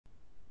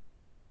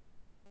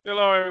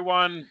Hello,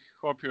 everyone.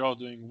 Hope you're all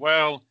doing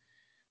well.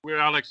 We're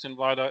Alex and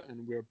Vlada,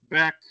 and we're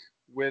back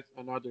with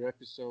another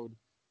episode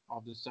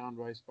of the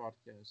Soundrise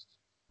podcast.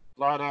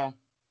 Vlada,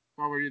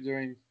 how are you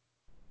doing?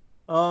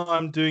 Oh,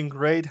 I'm doing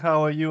great.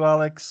 How are you,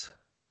 Alex?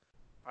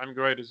 I'm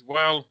great as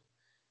well.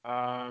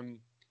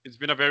 It's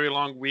been a very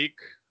long week.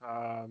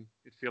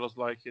 It feels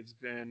like it's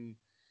been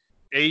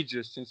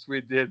ages since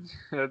we did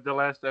the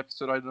last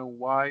episode. I don't know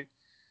why.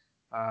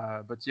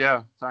 But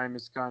yeah, time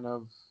is kind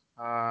of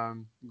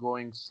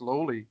going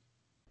slowly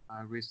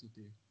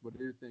recently. What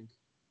do you think?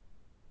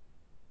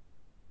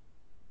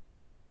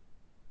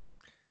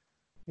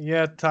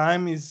 Yeah,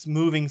 time is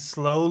moving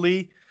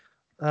slowly.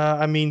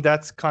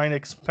 That's kind of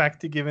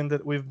expected given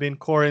that we've been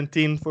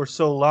quarantined for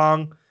so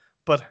long.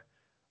 But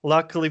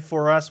luckily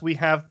for us, we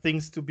have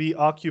things to be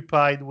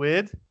occupied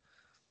with.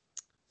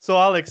 So,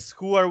 Alex,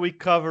 who are we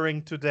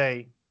covering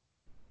today?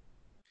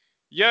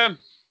 Yeah,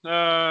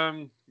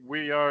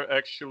 we are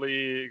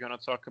actually gonna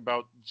talk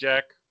about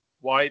Jack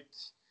White,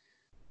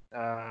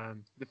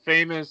 the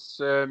famous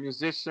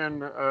musician.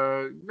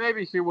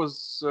 Maybe he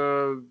was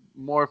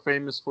more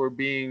famous for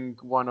being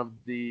one of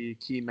the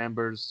key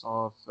members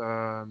of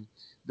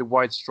the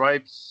White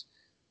Stripes.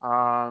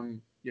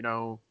 You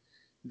know,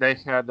 they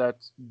had that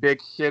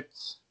big hit,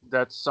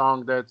 that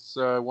song that's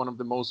one of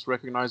the most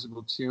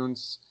recognizable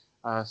tunes,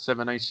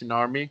 Seven Nation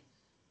Army,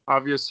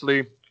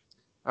 obviously.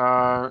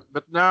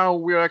 But now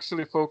we're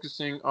actually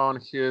focusing on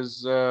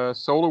his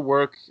solo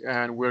work,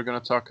 and we're going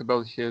to talk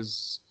about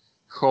his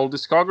whole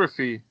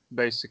discography,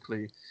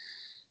 basically.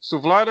 So,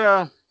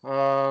 Vlada,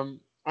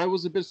 I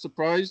was a bit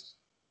surprised,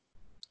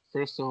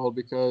 first of all,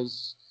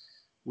 because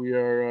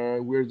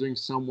we're doing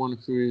someone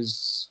who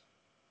is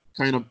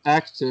kind of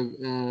active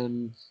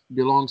and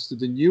belongs to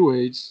the new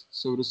age,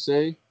 so to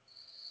say.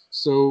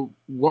 So,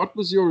 what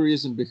was your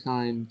reason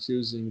behind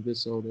choosing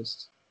this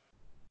artist?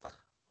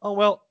 Oh,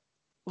 well,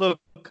 look,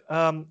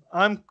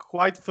 I'm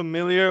quite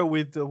familiar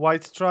with the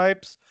White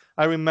Stripes.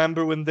 I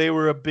remember when they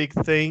were a big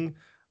thing.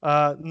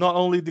 Not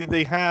only did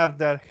they have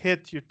that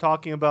hit you're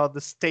talking about,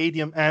 the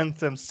stadium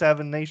anthem,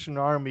 Seven Nation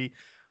Army,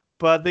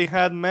 but they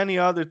had many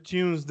other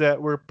tunes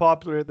that were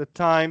popular at the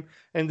time,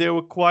 and they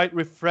were quite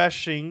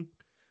refreshing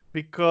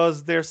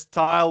because their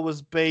style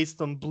was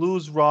based on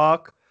blues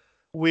rock,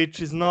 which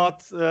is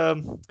not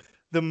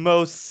the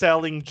most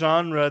selling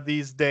genre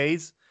these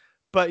days.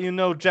 But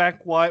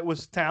Jack White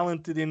was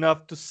talented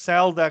enough to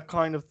sell that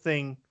kind of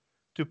thing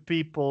to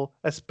people,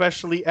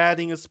 especially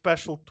adding a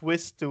special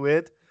twist to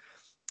it.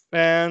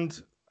 And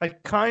I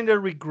kind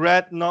of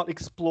regret not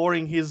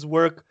exploring his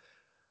work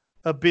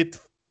a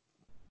bit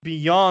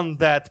beyond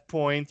that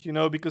point,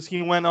 because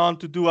he went on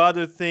to do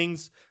other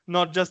things,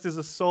 not just as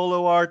a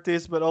solo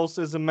artist, but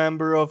also as a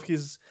member of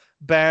his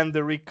band, the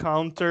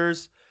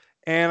Recounters.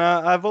 And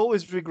I've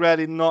always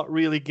regretted not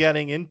really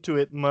getting into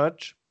it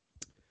much.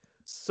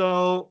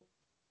 So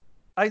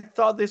I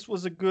thought this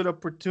was a good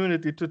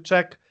opportunity to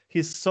check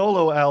his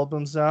solo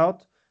albums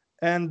out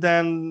and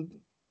then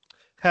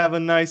have a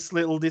nice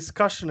little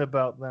discussion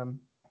about them.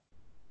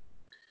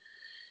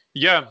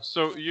 Yeah,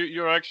 so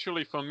you're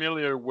actually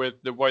familiar with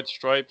the White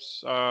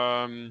Stripes.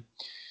 To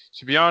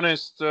be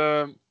honest,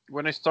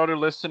 when I started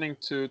listening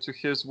to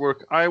his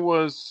work, I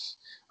was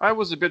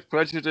a bit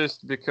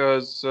prejudiced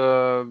because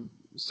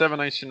Seven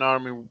Nation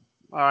Army.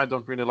 I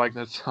don't really like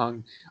that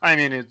song. I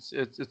mean, it's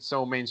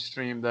so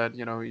mainstream that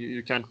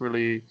you can't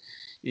really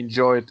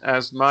enjoy it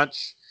as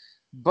much.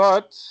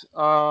 But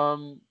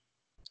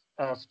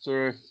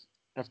after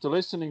after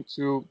listening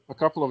to a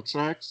couple of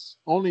tracks,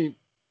 only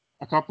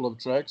a couple of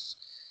tracks,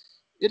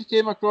 it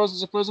came across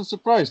as a pleasant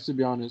surprise, to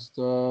be honest.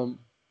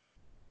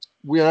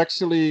 We are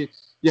actually,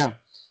 yeah.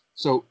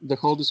 So the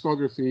whole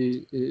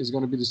discography is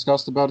going to be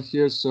discussed about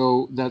here.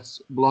 So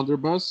that's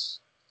Blunderbuss,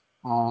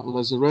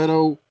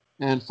 Lazaretto,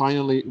 and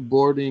finally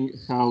Boarding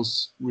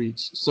House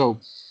Reach. So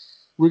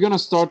we're going to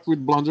start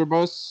with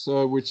Blunderbuss,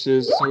 which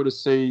is, so to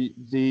say,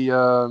 the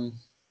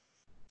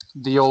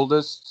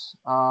oldest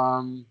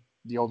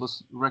the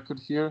oldest record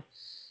here.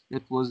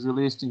 It was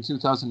released in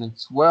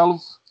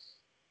 2012,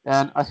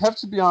 and I have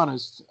to be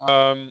honest.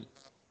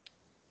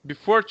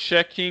 Before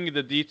checking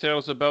the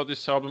details about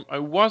this album, I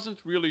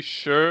wasn't really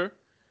sure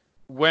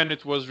when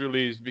it was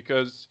released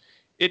because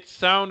it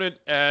sounded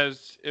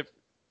as if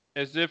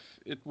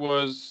it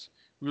was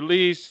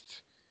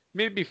released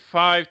maybe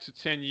 5 to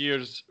 10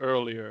 years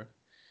earlier.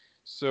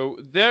 So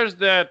there's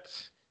that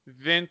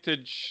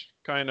vintage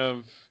kind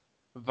of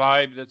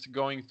vibe that's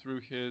going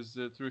through his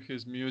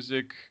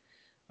music.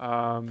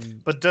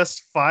 But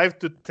just 5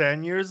 to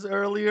 10 years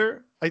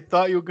earlier? I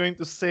thought you were going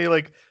to say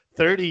like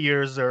 30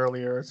 years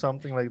earlier or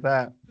something like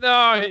that.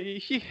 No,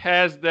 he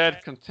has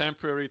that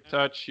contemporary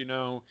touch,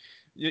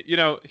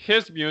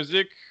 his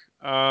music,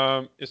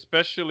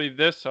 especially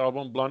this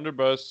album,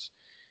 Blunderbuss.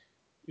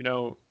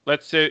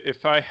 Let's say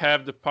if I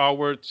have the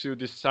power to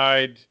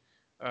decide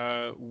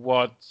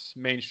what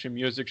mainstream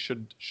music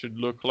should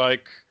look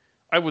like,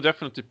 I would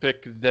definitely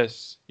pick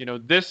this.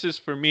 This is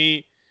for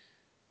me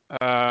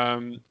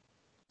um,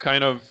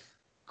 kind of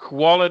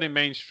quality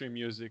mainstream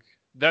music.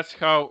 That's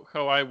how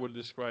I would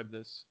describe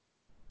this.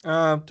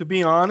 To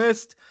be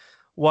honest,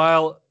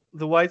 while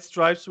the White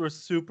Stripes were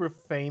super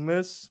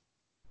famous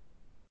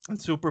and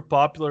super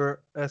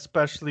popular,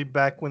 especially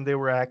back when they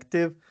were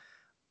active,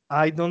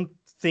 I don't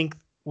think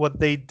what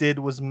they did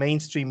was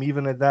mainstream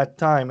even at that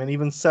time. And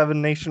even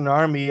Seven Nation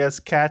Army, as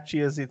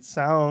catchy as it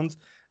sounds,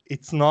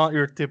 it's not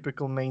your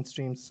typical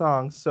mainstream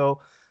song.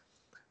 So,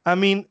 I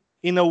mean,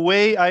 in a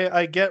way,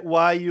 I get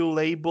why you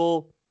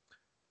label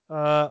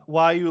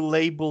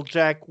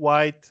Jack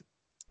White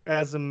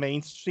as a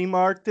mainstream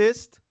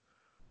artist,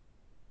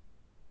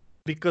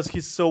 because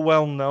he's so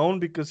well known,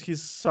 because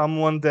he's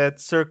someone that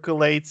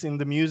circulates in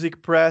the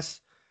music press.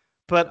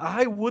 But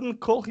I wouldn't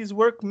call his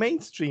work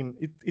mainstream.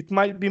 It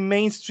might be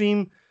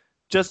mainstream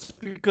just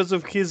because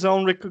of his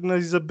own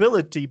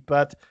recognizability,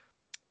 but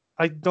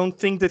I don't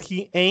think that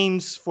he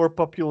aims for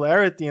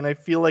popularity. And I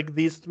feel like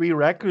these three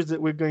records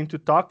that we're going to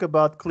talk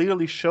about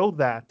clearly show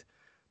that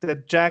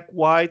Jack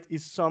White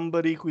is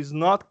somebody who is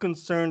not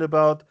concerned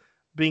about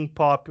being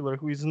popular,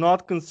 who is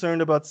not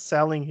concerned about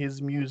selling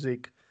his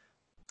music,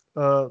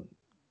 uh,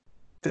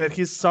 that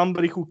he's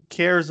somebody who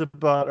cares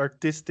about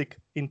artistic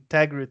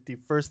integrity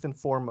first and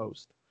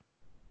foremost.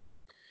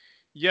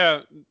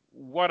 Yeah,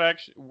 what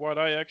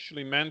I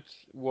actually meant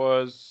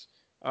was,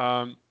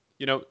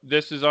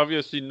 this is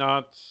obviously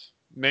not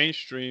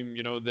mainstream.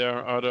 There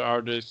are other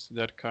artists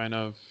that kind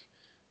of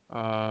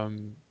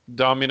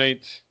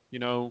dominate,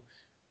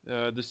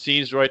 the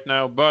scenes right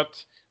now.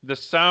 But the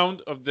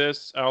sound of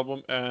this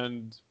album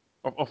and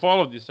of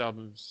all of these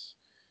albums,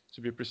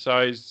 to be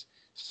precise,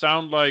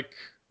 sound like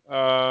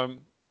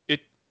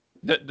it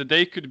that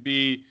they could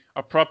be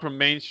a proper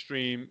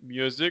mainstream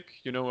music,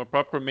 a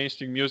proper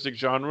mainstream music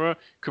genre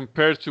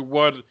compared to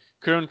what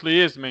currently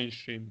is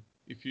mainstream,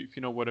 if you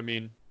know what I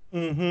mean.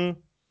 Mm-hmm.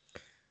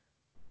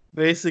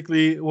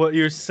 Basically, what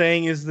you're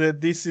saying is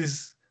that this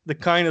is the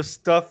kind of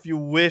stuff you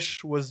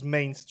wish was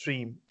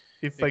mainstream,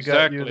 if I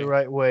got you the Exactly.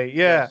 right way.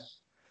 Yeah, Yes.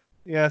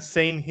 yeah,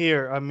 same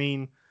here. I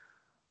mean,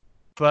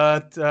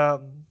 but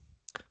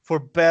for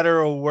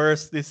better or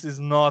worse, this is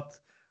not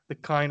the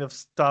kind of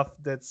stuff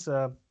that's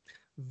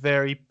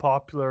very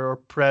popular or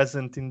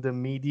present in the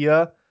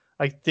media.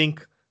 I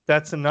think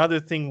that's another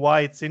thing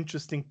why it's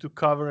interesting to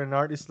cover an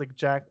artist like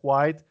Jack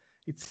White.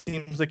 It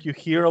seems like you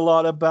hear a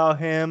lot about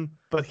him,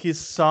 but his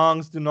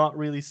songs do not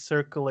really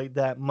circulate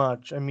that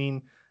much. I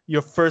mean,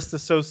 your first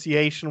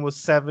association was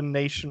Seven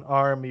Nation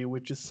Army,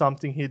 which is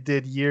something he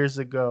did years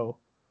ago.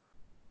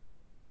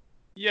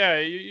 Yeah,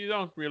 you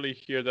don't really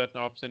hear that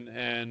often,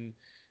 and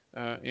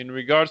in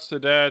regards to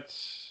that,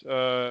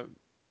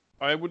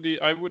 I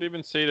would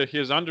even say that he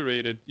is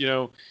underrated.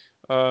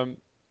 Um,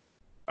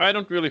 I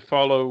don't really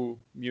follow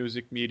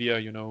music media,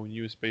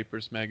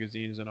 newspapers,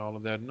 magazines, and all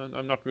of that.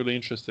 I'm not really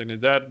interested in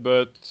that,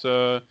 but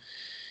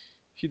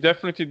he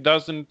definitely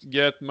doesn't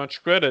get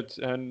much credit.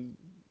 And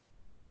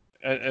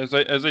as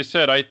I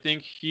said, I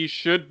think he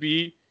should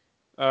be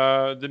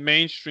the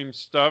mainstream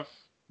stuff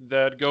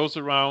that goes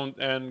around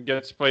and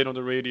gets played on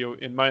the radio,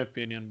 in my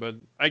opinion. But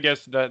I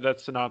guess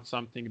that's not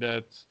something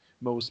that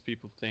most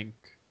people think.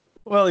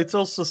 Well, it's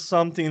also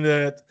something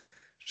that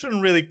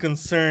shouldn't really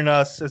concern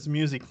us as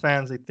music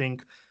fans, I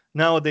think.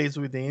 Nowadays,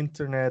 with the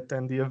internet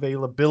and the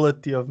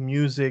availability of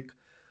music,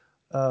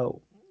 uh,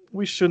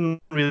 we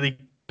shouldn't really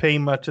pay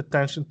much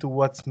attention to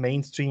what's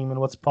mainstream and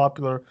what's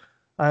popular.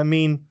 I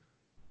mean,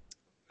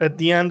 at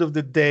the end of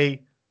the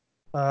day,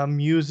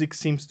 music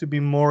seems to be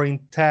more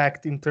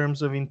intact in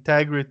terms of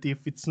integrity if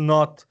it's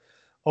not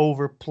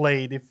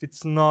overplayed, if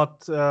it's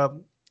not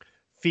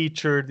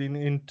featured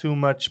in too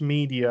much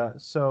media.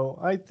 So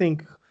I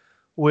think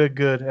we're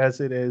good as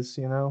it is,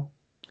 you know.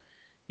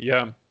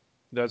 Yeah,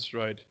 that's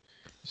right.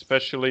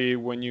 Especially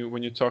when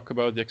you talk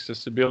about the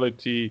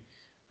accessibility,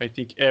 I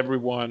think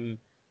everyone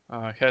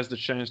has the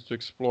chance to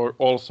explore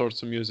all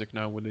sorts of music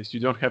nowadays. You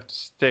don't have to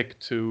stick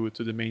to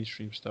the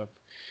mainstream stuff.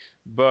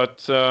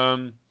 But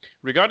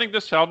regarding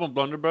this album,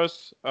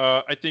 Blunderbuss,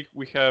 I think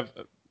we have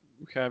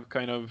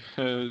kind of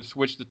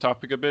switched the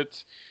topic a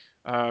bit.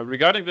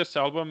 Regarding this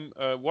album,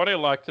 what I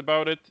liked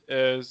about it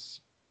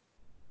is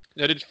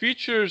that it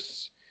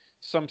features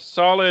some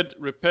solid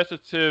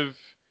repetitive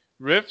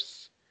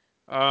riffs,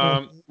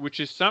 which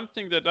is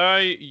something that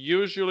I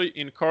usually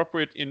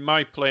incorporate in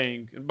my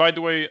playing. And by the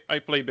way, I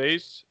play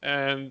bass,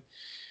 and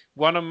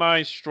one of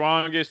my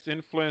strongest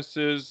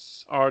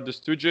influences are the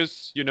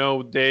Stooges.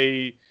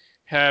 They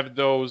have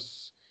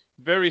those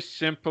very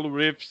simple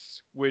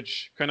riffs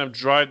which kind of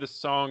drive the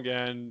song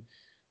and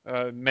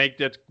make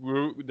that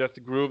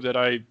groove that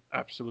I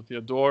absolutely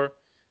adore.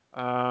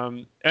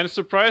 And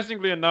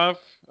surprisingly enough,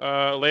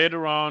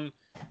 later on,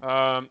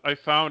 I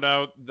found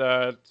out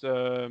that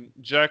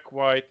Jack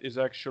White is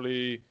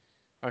actually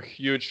a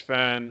huge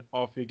fan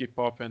of Iggy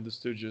Pop and the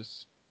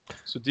Stooges.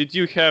 So did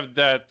you have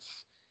that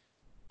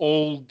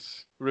old,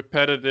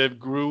 repetitive,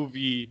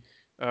 groovy,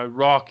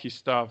 rocky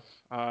stuff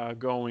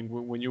going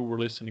when you were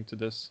listening to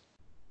this?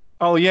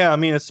 Oh yeah, I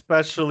mean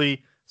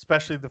especially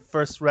the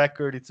first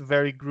record, it's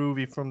very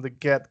groovy from the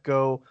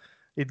get-go.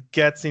 it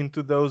gets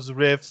into those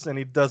riffs and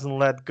it doesn't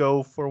let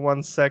go for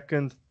 1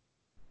 second.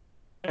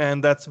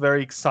 And that's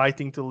very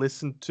exciting to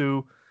listen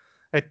to.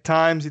 At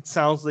times it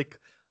sounds like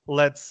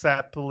Led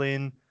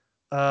Zeppelin,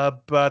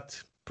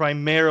 but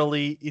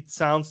primarily it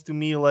sounds to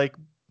me like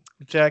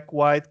Jack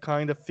White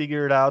kind of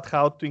figured out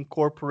how to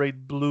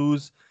incorporate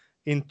blues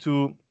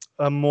into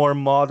a more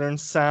modern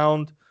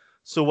sound.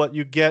 So what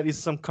you get is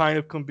some kind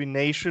of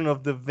combination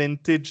of the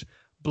vintage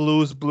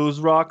blues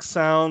rock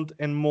sound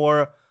and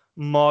more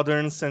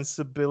modern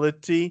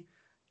sensibility.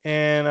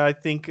 And I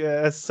think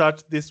as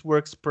such, this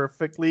works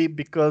perfectly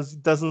because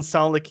it doesn't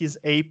sound like he's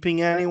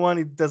aping anyone.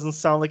 It doesn't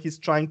sound like he's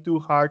trying too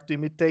hard to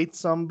imitate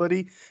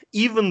somebody,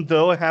 even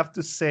though I have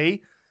to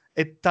say,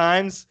 at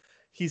times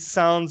he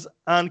sounds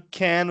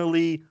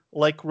uncannily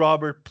like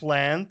Robert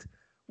Plant,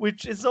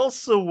 which is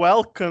also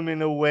welcome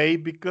in a way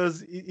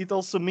because it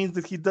also means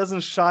that he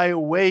doesn't shy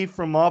away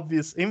from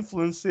obvious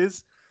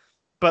influences.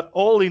 But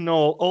all in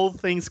all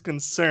things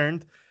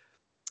concerned,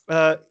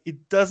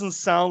 it doesn't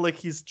sound like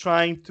he's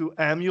trying to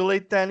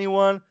emulate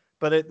anyone,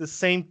 but at the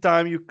same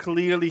time, you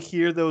clearly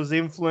hear those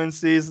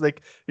influences.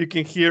 Like you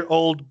can hear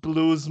old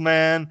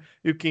bluesman,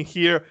 you can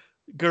hear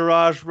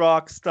garage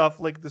rock stuff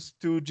like the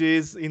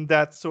Stooges in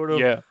that sort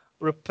of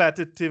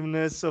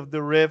repetitiveness of the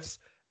riffs.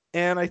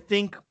 And I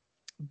think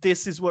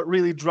this is what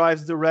really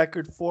drives the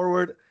record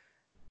forward.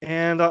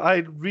 And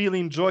I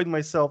really enjoyed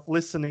myself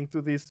listening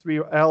to these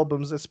three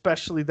albums,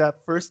 especially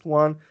that first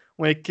one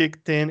when it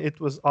kicked in. It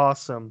was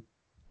awesome.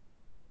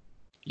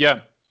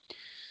 Yeah.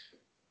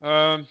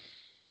 To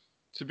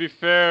be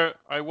fair,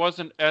 I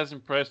wasn't as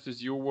impressed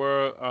as you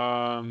were.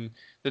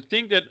 The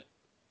thing that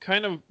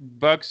kind of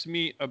bugs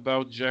me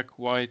about Jack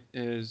White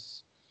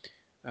is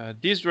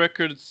these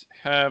records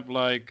have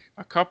like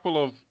a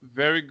couple of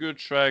very good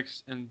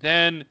tracks, and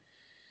then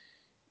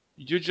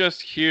you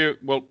just hear,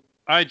 well,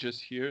 I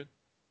just hear,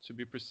 to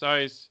be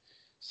precise,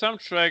 some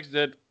tracks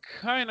that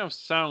kind of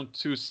sound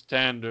too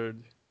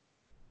standard.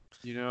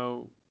 You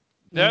know,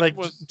 that like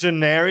was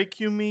generic,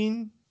 you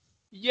mean?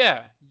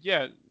 Yeah.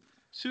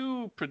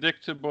 Too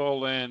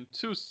predictable and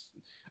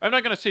I'm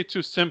not going to say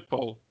too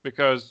simple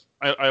because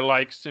I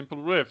like simple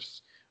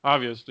riffs,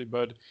 obviously,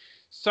 but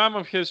some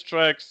of his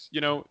tracks,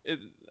 you know,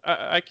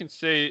 I can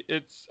say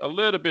it's a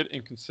little bit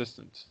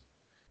inconsistent.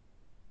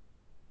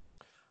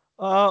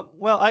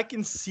 Well, I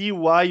can see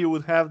why you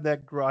would have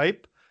that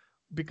gripe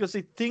because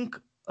I think,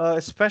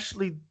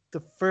 especially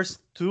the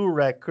first two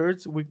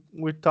records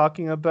we're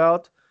talking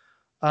about,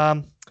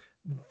 um,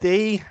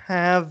 they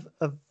have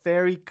a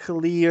very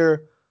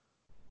clear,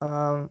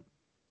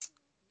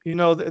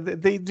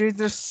 they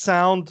just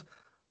sound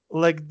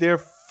like they're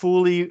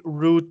fully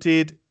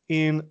rooted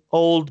in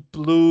old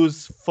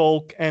blues,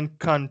 folk, and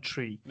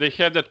country. They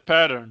have that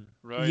pattern,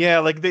 right? Yeah,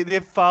 like they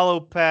follow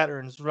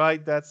patterns,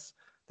 right? That's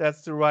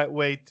the right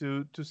way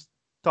to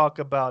talk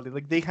about it.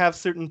 Like they have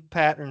certain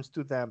patterns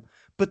to them.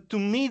 But to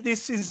me,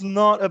 this is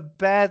not a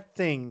bad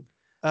thing,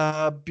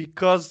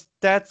 because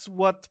that's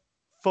what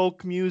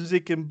folk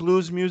music and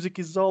blues music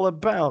is all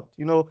about.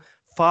 You know,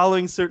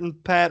 following certain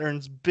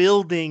patterns,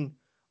 building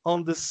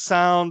on the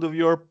sound of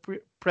your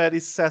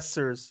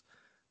predecessors.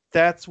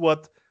 That's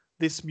what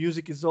this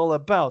music is all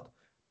about.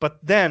 But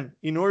then,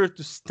 in order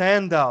to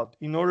stand out,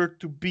 in order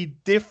to be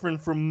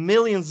different from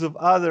millions of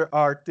other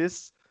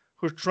artists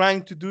who are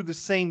trying to do the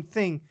same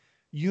thing,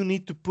 you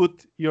need to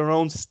put your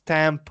own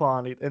stamp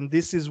on it. And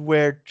this is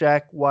where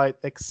Jack White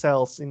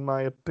excels, in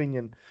my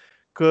opinion.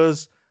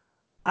 Because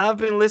I've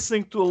been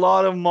listening to a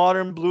lot of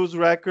modern blues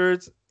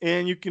records,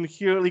 and you can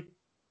clearly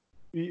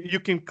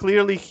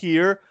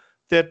hear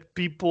that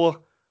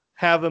people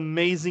have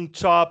amazing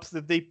chops,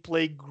 that they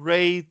play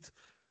great,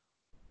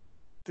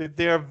 that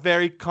they are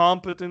very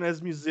competent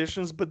as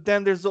musicians, but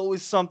then there's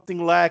always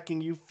something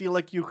lacking. You feel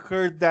like you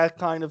heard that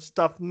kind of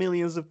stuff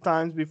millions of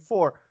times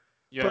before.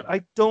 Yeah. But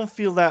I don't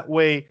feel that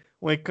way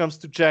when it comes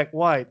to Jack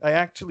White. I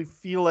actually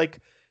feel like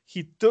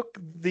he took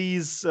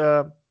these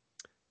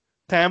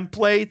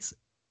templates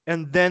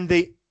and then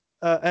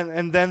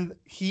and then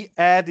he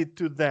added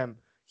to them.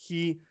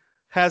 He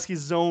has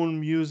his own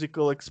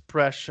musical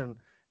expression,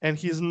 and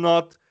he's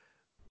not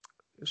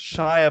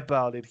shy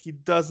about it. He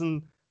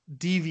doesn't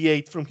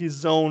deviate from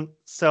his own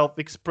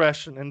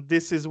self-expression, and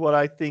this is what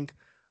I think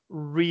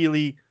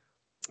really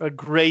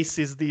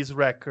graces these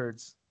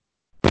records.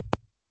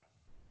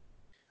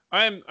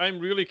 I'm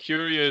really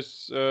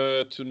curious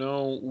to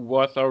know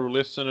what our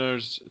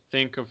listeners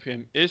think of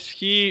him. Is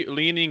he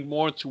leaning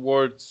more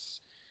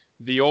towards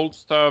the old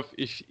stuff?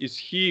 Is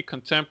he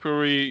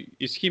contemporary?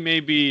 Is he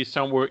maybe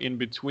somewhere in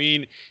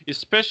between?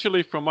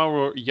 Especially from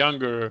our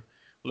younger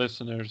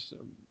listeners,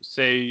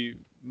 say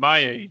my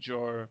age,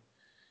 or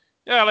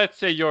let's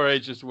say your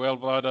age as well,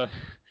 but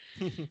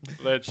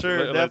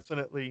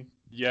definitely.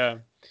 Yeah.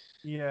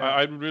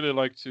 I'd really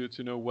like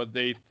to know what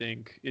they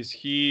think. Is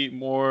he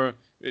more?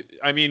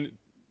 I mean,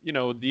 you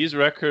know, these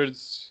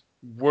records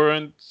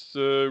weren't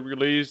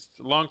released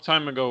a long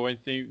time ago. I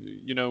think,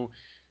 you know,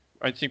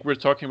 I think we're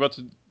talking about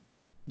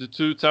the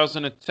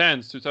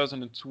 2010s,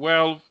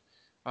 2012.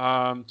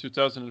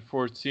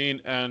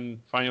 2014, and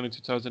finally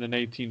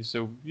 2018.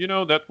 So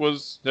that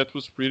was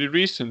pretty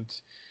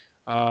recent.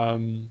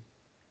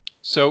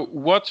 So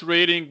what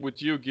rating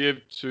would you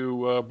give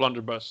to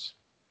Blunderbuss?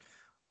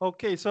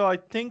 Okay, so I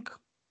think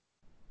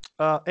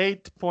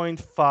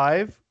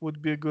 8.5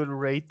 would be a good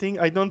rating.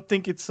 I don't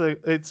think it's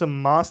a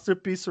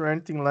masterpiece or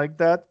anything like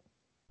that,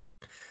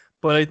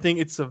 but I think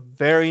it's a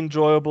very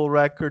enjoyable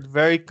record,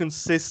 very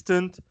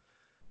consistent.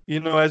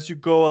 As you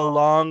go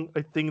along,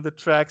 I think the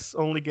tracks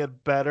only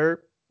get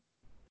better.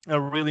 I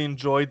really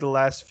enjoyed the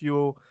last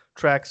few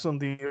tracks on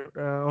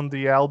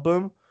the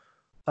album.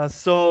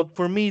 So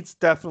for me, it's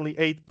definitely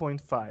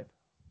 8.5.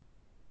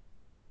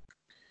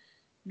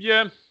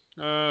 Yeah,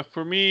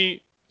 for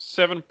me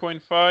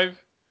 7.5.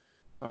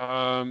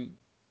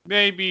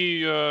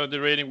 Maybe the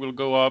rating will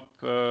go up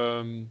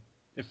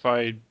if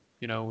I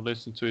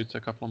listen to it a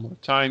couple more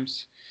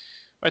times.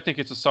 I think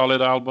it's a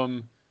solid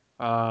album.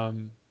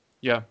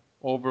 Yeah,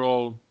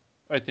 overall,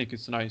 I think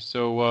it's nice.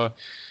 So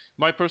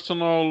my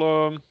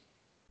personally,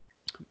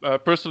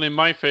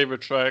 my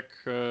favorite track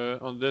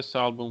on this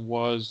album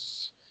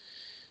was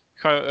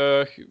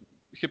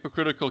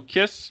Hypocritical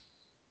Kiss.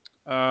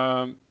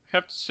 Have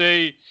to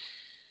say,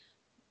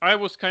 I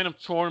was kind of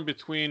torn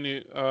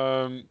between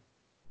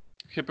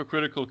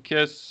Hypocritical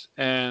Kiss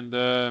and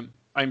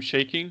I'm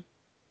Shaking.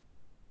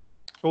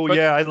 Oh, but,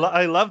 yeah,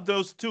 I love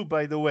those two,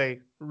 by the way.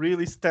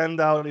 Really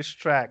standoutish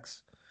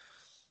tracks.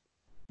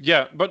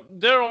 Yeah, but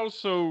there are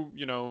also,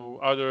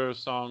 other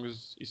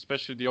songs,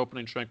 especially the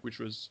opening track, which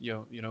was,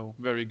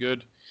 very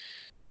good.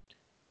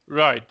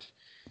 Right.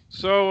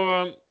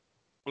 So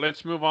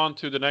let's move on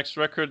to the next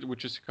record,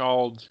 which is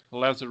called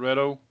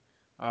Lazaretto.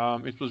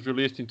 It was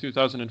released in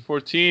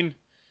 2014.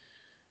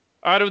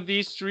 Out of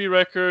these three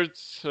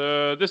records,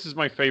 this is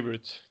my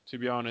favorite, to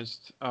be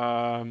honest.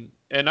 And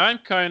I'm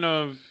kind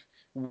of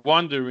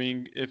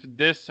wondering if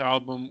this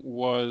album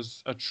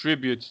was a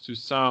tribute to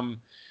some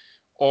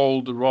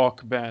old rock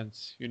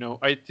bands.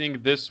 I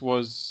think this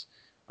was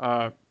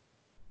a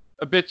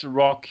bit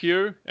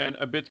rockier and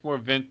a bit more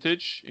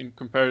vintage in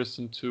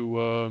comparison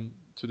to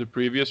the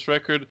previous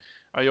record.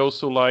 I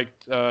also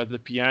liked the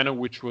piano,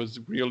 which was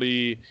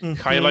really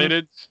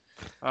highlighted.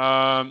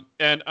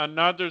 And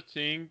another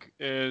thing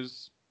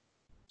is,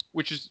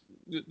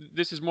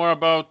 this is more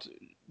about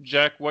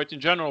Jack White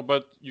in general,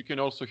 but you can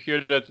also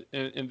hear that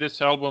in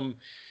this album,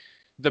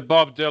 the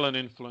Bob Dylan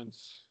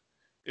influence.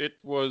 It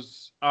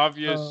was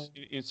obvious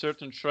in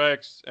certain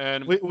tracks.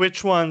 And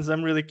which ones?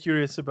 I'm really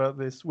curious about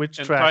this. Which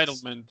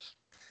tracks?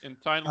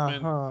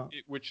 Entitlement,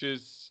 which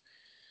is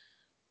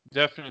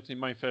definitely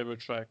my favorite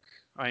track.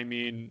 I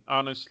mean,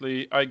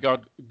 honestly, I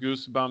got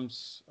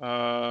goosebumps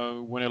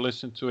when I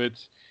listened to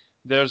it.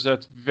 There's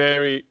that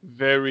very,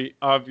 very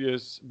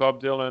obvious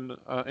Bob Dylan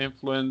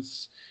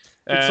influence.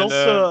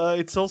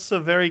 It's also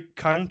a very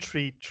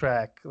country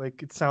track.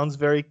 Like, it sounds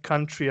very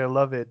country. I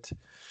love it.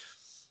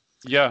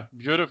 Yeah,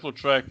 beautiful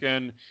track.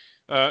 And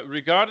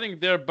regarding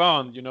their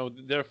bond,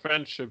 their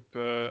friendship,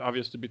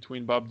 obviously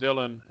between Bob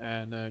Dylan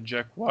and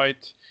Jack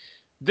White,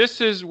 this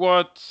is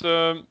what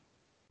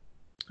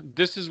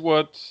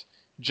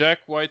Jack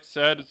White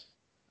said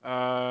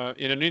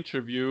in an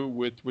interview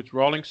with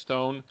Rolling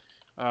Stone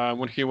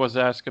when he was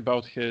asked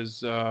about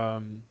his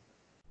admiration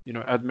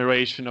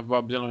of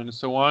Bob Dylan and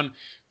so on.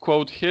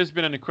 Quote, "He's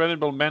been an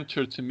incredible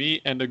mentor to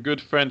me and a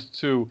good friend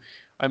too.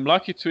 I'm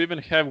lucky to even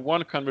have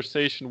one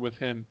conversation with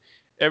him.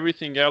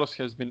 Everything else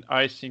has been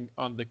icing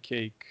on the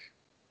cake."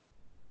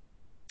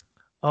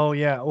 Oh,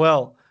 yeah.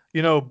 Well,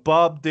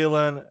 Bob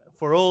Dylan,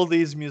 for all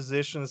these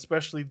musicians,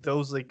 especially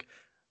those like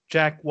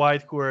Jack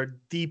White, who are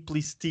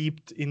deeply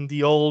steeped in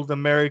the old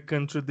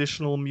American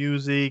traditional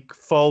music,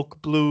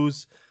 folk,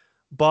 blues,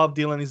 Bob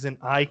Dylan is an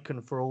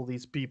icon for all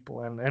these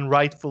people, and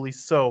rightfully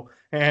so.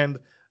 And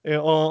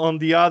on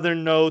the other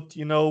note,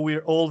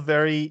 we're all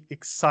very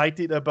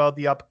excited about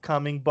the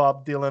upcoming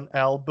Bob Dylan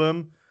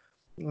album,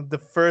 the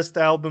first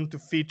album to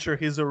feature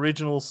his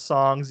original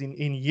songs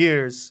in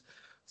years.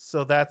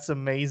 So that's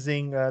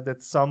amazing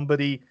that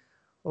somebody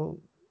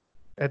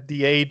at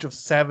the age of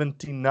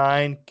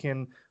 79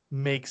 can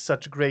make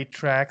such great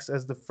tracks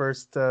as the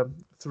first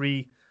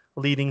three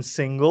leading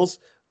singles.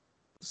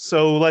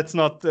 So let's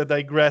not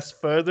digress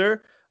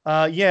further.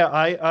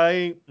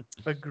 I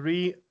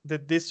agree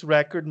that this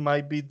record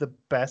might be the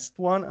best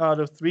one out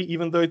of three,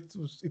 even though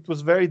it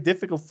was very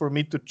difficult for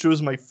me to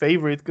choose my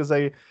favorite because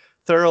I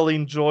thoroughly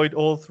enjoyed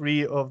all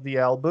three of the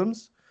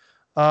albums.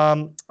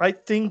 I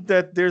think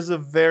that there's a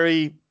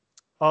very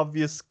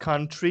obvious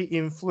country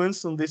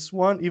influence on this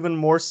one, even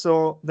more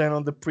so than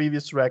on the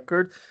previous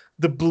record.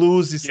 The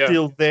blues is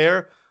still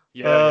there.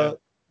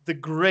 The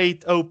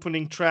great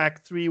opening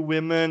track, Three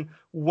Women,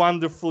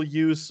 wonderful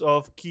use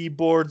of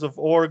keyboards, of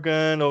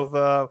organ, of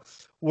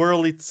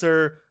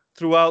Wurlitzer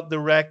throughout the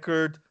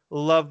record.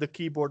 Love the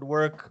keyboard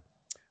work.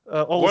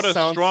 What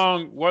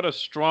a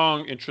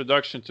strong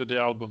introduction to the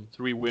album,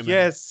 Three Women.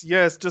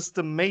 Yes, just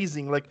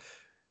amazing. Like,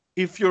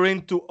 if you're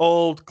into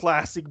old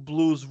classic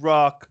blues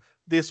rock,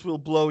 this will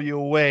blow you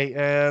away.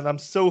 And I'm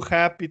so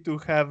happy to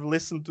have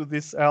listened to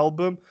this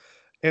album.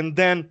 And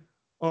then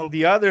on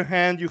the other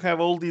hand, you have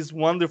all these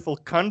wonderful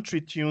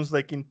country tunes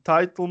like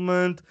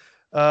Entitlement,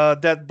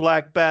 That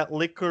Black Bat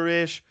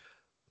Licorice.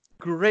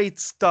 Great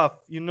stuff.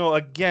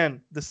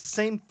 Again, the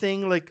same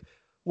thing like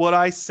what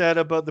I said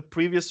about the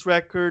previous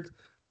record,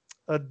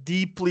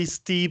 deeply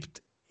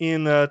steeped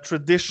in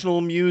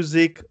traditional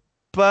music,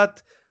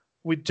 but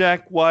with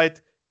Jack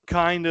White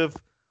kind of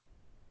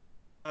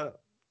uh,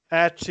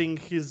 etching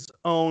his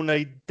own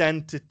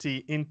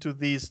identity into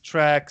these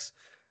tracks.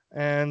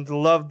 And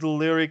love the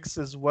lyrics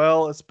as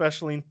well,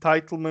 especially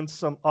Entitlement.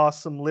 Some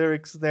awesome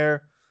lyrics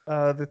there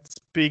that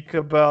speak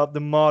about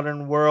the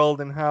modern world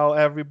and how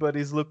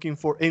everybody's looking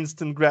for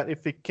instant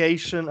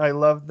gratification. I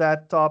love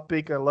that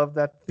topic. I love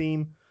that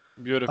theme.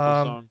 Beautiful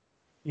Um, song.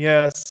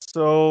 yes,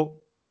 so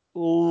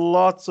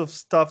lots of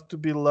stuff to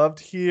be loved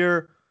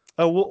here.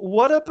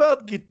 What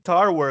about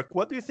guitar work?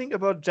 What do you think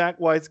about Jack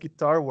White's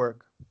guitar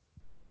work?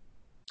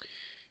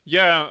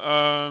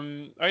 Yeah,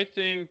 I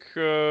think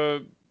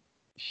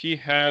he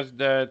has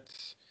that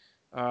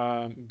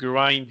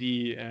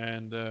grindy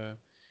and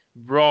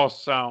raw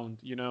sound.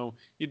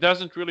 He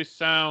doesn't really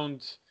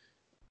sound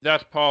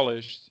that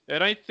polished,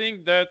 and I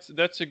think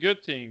that's a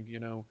good thing.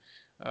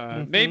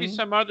 Maybe Hmm.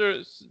 some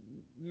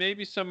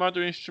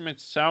other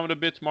instruments sound a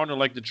bit modern,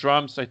 like the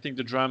drums. I think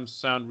the drums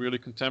sound really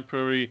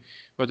contemporary,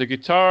 but the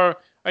guitar,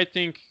 I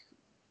think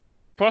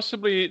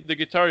possibly the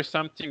guitar is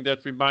something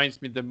that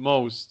reminds me the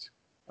most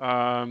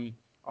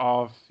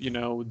of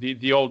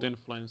the old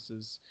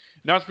influences.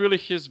 Not really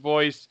his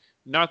voice,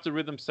 not the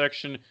rhythm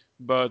section,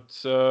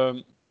 but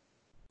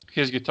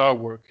his guitar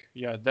work.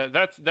 Yeah,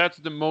 that's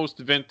the most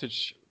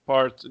vintage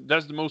part.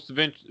 That's the most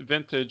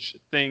vintage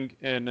thing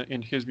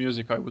in his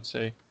music, I would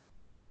say.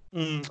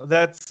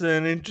 That's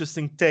an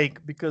interesting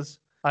take because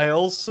I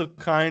also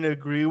kind of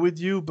agree with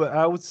you, but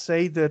I would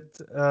say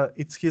that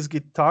it's his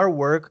guitar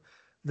work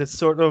that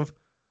sort of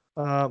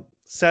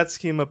sets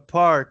him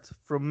apart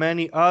from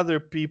many other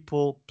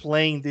people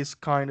playing this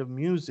kind of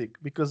music.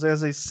 Because,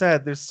 as I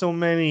said, there's so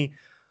many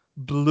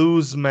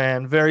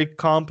bluesmen, very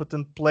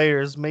competent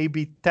players,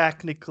 maybe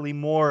technically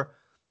more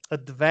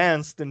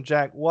advanced than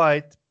Jack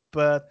White,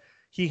 but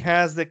he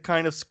has that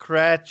kind of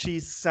scratchy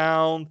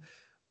sound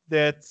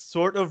that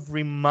sort of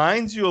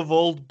reminds you of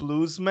old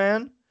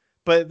bluesman,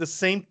 but at the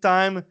same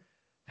time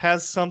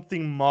has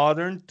something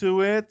modern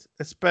to it,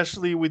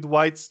 especially with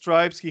White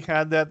Stripes. He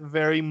had that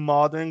very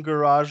modern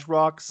garage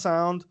rock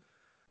sound.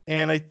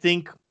 And I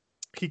think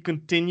he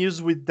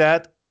continues with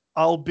that,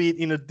 albeit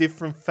in a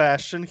different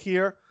fashion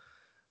here.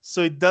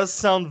 So it does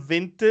sound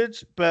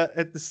vintage, but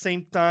at the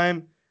same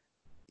time,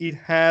 it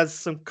has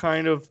some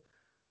kind of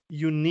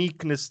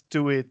uniqueness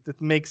to it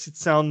that makes it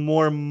sound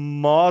more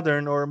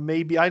modern, or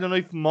maybe I don't know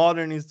if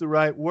modern is the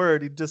right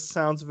word. It just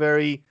sounds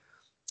very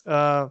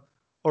uh,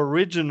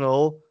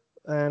 original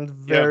and Yeah.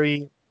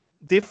 very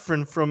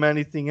different from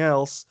anything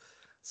else.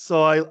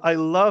 So I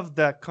love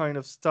that kind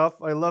of stuff.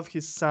 I love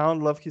his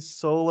sound, love his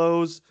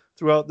solos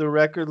throughout the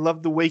record,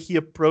 love the way he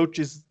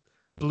approaches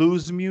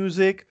blues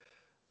music.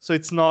 So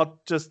it's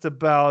not just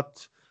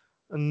about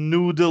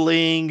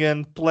noodling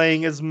and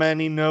playing as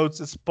many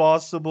notes as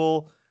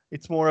possible.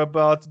 It's more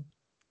about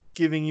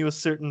giving you a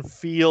certain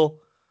feel.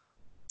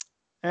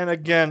 And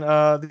again,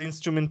 the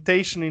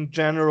instrumentation in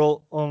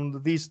general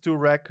on these two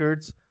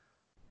records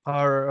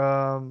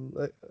are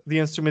the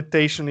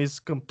instrumentation is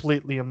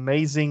completely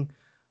amazing.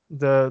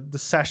 The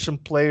session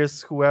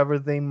players, whoever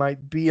they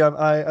might be,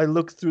 I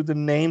looked through the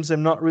names.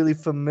 I'm not really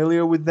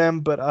familiar with them,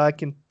 but I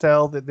can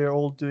tell that they're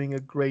all doing a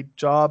great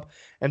job.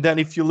 And then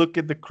if you look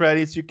at the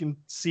credits, you can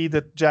see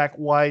that Jack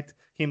White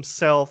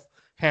himself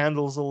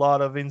handles a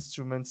lot of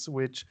instruments,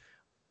 which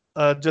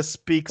just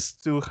speaks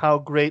to how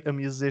great a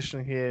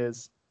musician he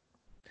is.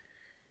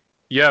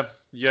 Yeah,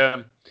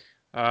 yeah.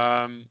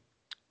 Um,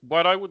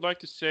 what I would like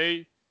to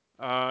say,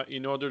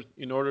 in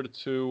order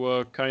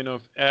to kind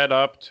of add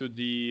up to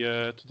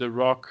the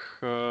rock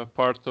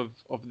part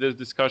of this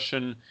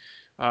discussion,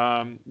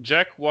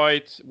 Jack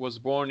White was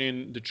born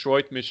in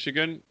Detroit,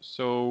 Michigan,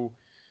 so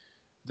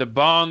the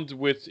bond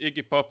with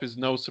Iggy Pop is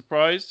no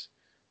surprise.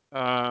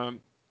 Um,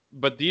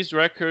 but these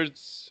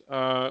records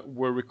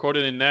were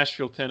recorded in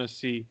Nashville,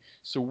 Tennessee.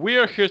 So we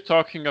are here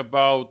talking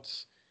about,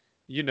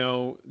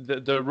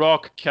 the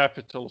rock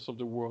capitals of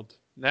the world: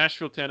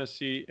 Nashville,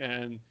 Tennessee,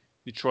 and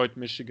Detroit,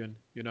 Michigan.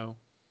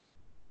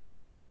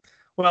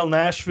 Well,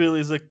 Nashville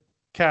is a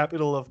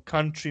capital of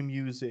country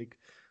music.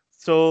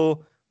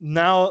 So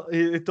now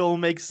it all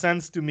makes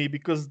sense to me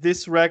because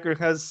this record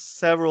has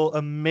several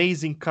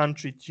amazing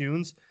country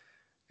tunes,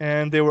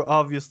 and they were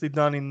obviously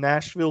done in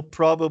Nashville,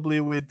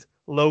 probably with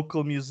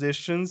local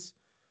musicians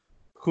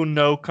who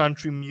know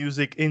country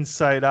music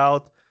inside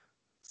out.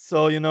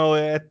 So,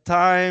 at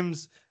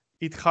times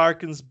it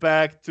harkens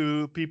back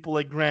to people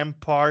like Graham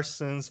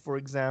Parsons, for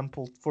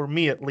example, for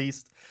me at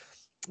least.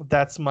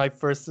 That's my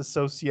first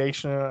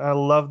association. I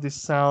love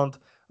this sound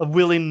of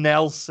Willie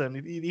Nelson.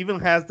 It even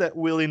has that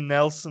Willie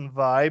Nelson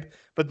vibe,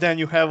 but then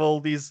you have all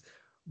these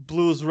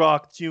blues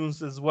rock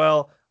tunes as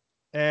well.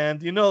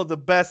 And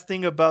the best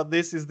thing about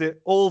this is they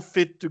all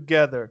fit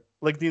together.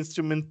 Like the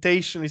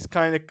instrumentation is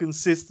kind of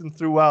consistent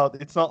throughout.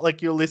 It's not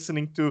like you're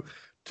listening to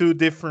two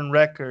different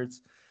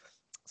records.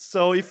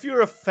 So if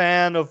you're a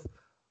fan of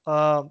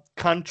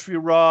country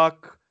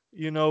rock,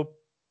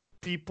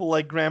 people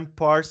like Graham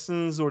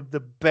Parsons or the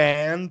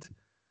band,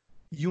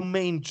 you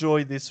may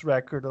enjoy this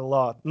record a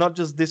lot. Not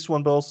just this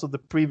one, but also the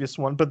previous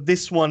one, but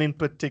this one in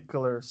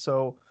particular.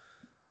 So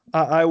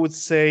I would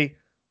say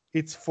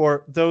it's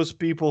for those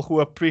people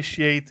who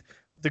appreciate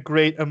the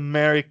great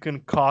American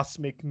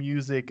cosmic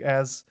music,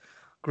 as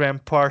Graham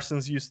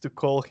Parsons used to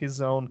call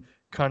his own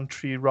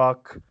country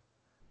rock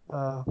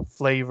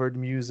flavored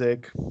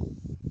music.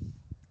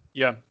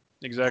 Yeah,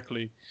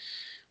 exactly.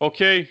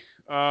 Okay,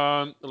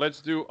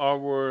 let's do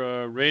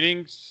our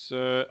ratings.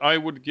 I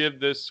would give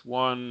this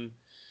one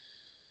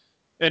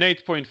an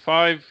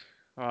 8.5.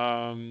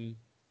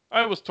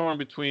 I was torn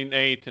between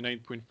 8 and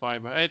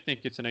 8.5. I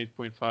think it's an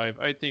 8.5.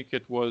 I think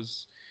it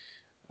was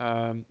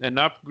an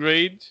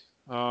upgrade,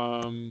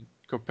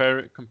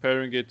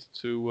 comparing it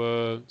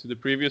to the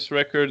previous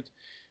record,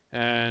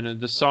 and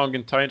the song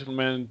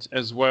Entitlement,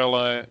 as well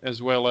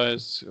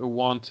as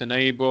Want and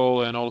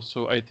Able, and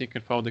also I think I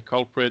Found the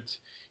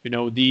Culprit.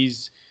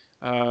 These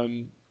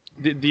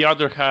the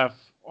other half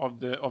of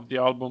the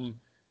album,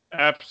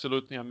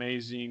 absolutely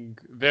amazing,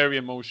 very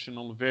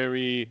emotional,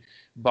 very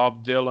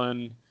Bob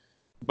Dylanish,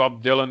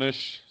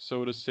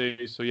 so to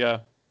say. So yeah,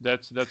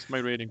 that's my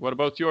rating. What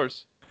about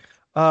yours?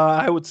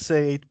 I would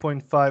say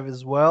 8.5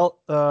 as well.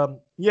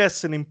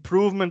 Yes, an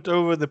improvement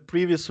over the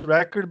previous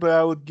record, but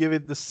I would give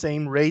it the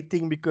same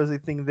rating because I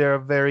think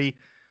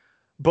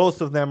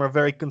both of them are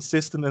very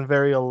consistent and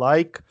very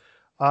alike.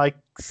 I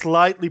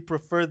slightly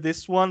prefer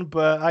this one,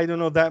 but I don't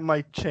know, that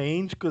might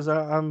change because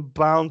I'm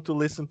bound to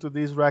listen to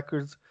these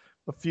records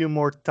a few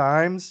more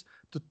times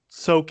to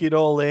soak it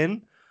all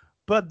in.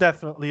 But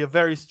definitely a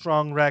very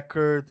strong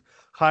record,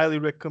 highly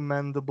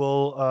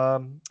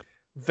recommendable.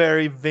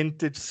 Very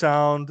vintage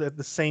sound at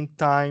the same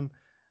time.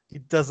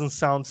 It doesn't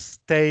sound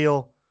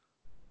stale.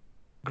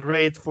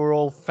 Great for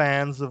all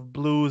fans of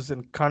blues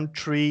and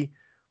country.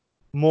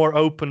 More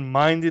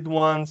open-minded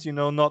ones,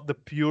 not the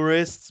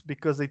purists,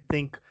 because I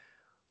think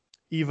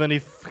even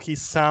if he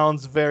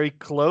sounds very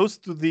close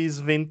to these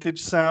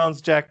vintage sounds,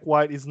 Jack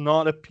White is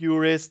not a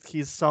purist.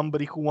 He's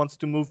somebody who wants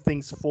to move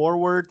things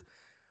forward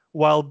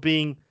while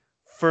being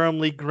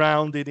firmly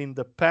grounded in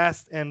the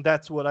past, and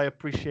that's what I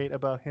appreciate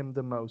about him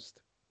the most.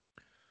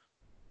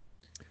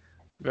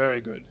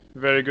 Very good.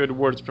 Very good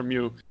words from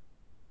you.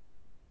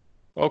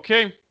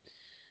 Okay,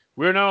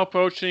 we're now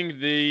approaching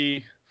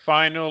the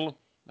final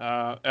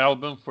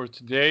album for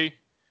today,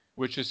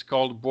 which is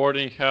called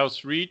Boarding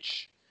House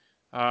Reach,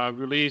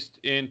 released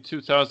in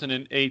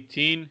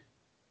 2018,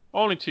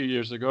 only 2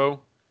 years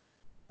ago.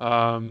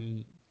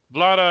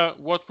 Vlada,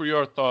 what were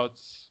your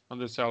thoughts on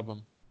this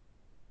album?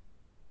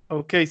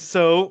 Okay,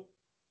 so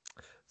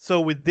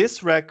with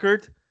this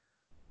record,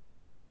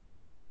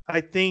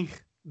 I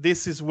think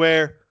this is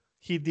where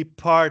he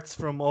departs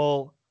from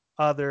all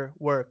other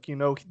work.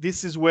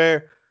 This is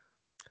where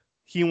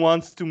he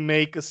wants to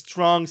make a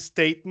strong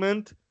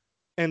statement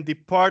and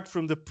depart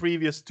from the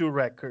previous two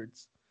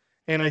records.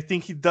 And I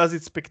think he does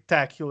it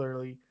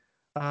spectacularly.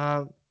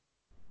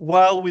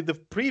 While with the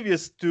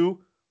previous two,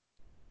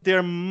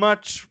 they're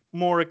much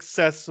more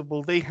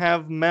accessible. They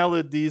have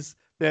melodies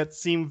that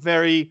seem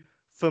very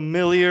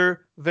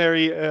familiar,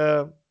 very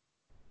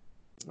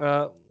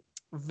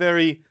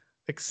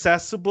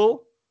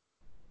accessible.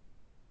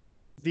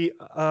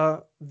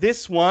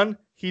 This one,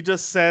 he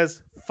just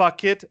says,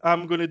 fuck it,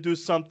 I'm going to do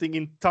something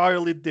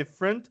entirely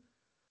different.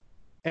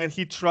 And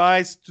he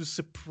tries to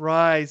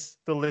surprise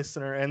the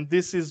listener. And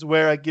this is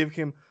where I give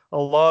him a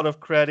lot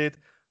of credit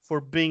for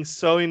being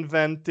so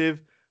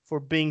inventive, for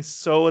being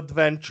so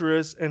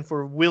adventurous, and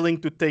for willing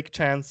to take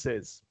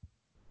chances.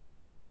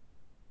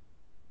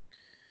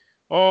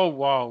 Oh,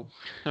 wow.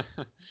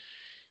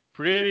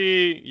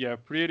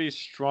 Pretty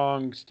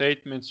strong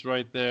statements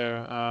right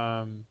there.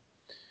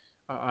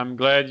 I'm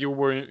glad you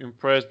were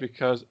impressed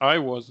because I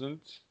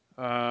wasn't.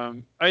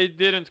 I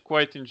didn't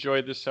quite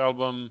enjoy this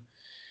album,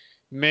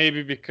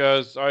 maybe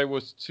because I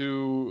was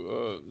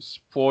too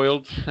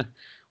spoiled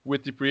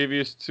with the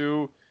previous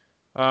two.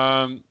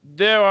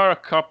 There are a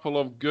couple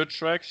of good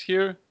tracks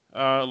here,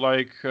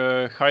 like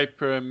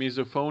Hyper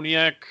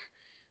Misophoniac.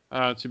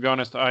 To be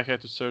honest, I had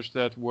to search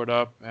that word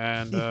up,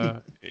 and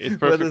it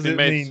perfectly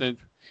made sense.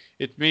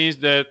 It means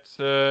that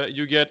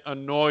you get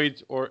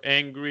annoyed or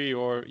angry,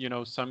 or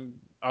some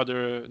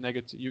other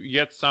negative. You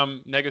get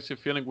some negative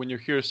feeling when you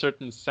hear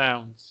certain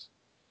sounds.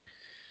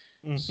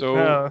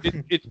 So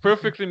it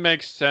perfectly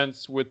makes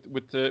sense with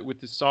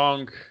the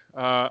song.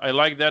 I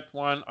like that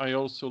one. I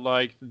also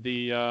like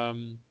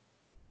the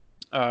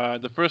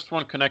first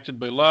one, Connected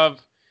by Love,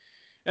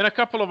 and a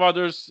couple of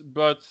others.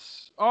 But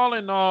all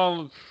in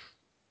all,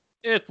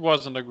 it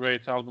wasn't a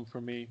great album for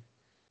me.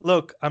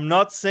 Look, I'm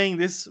not saying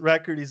this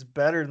record is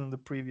better than the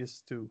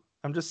previous two.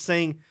 I'm just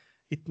saying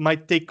it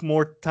might take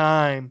more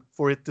time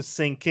for it to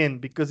sink in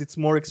because it's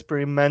more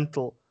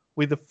experimental.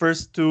 With the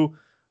first two,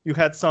 you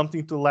had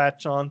something to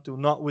latch on to,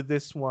 not with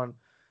this one.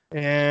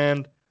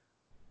 And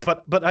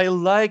but I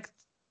liked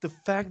the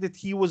fact that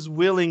he was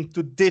willing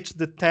to ditch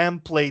the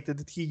template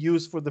that he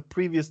used for the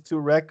previous two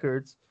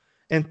records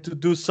and to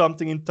do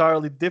something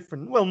entirely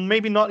different. Well,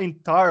 maybe not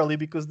entirely,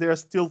 because there are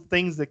still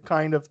things that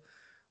kind of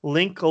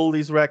link all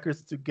these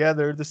records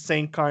together. The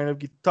same kind of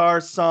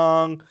guitar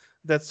song,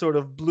 that sort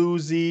of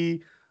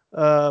bluesy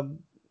um,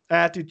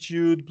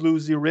 attitude,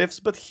 bluesy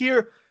riffs. But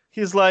here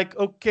he's like,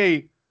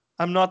 okay,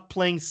 I'm not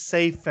playing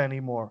safe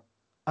anymore.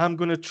 I'm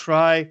going to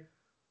try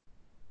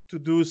to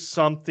do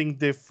something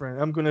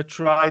different. I'm going to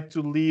try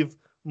to leave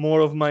more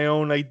of my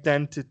own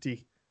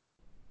identity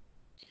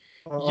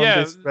on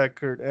Yeah, this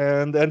record,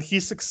 and he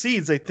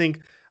succeeds. I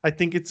think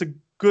it's a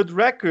good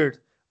record,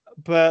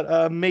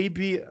 but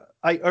maybe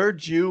I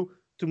urge you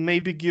to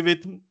maybe give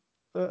it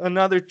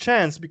another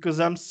chance, because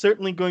I'm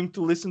certainly going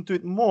to listen to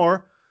it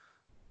more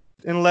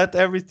and let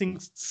everything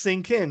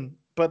sink in.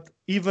 But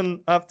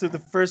even after the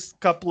first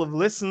couple of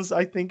listens,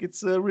 I think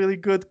it's a really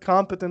good,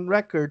 competent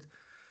record,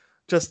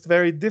 just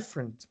very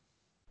different.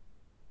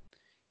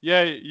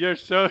 yeah, you're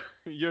so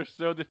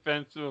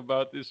defensive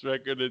about this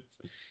record.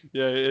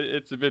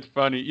 It's a bit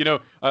funny.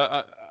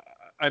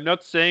 I'm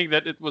not saying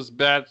that it was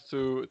bad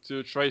to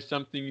try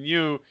something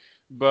new,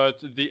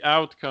 but the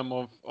outcome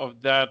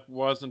of that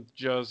wasn't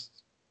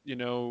just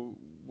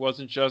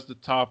the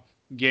top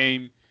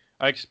game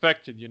I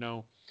expected.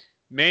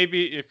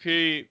 Maybe if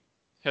he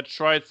had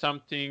tried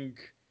something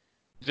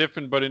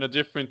different, but in a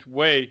different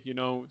way,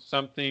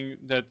 something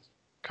that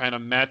kind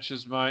of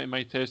matches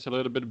my taste a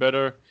little bit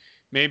better,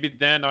 maybe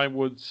then I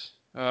would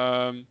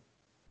um,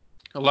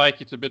 like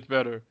it a bit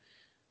better.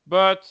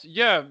 But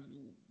yeah,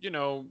 you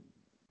know,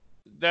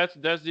 that's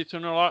the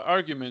eternal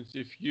argument.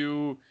 If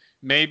you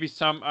maybe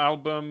some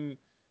album,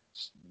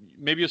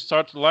 maybe you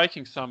start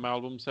liking some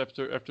albums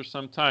after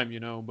some time,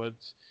 But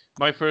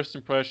my first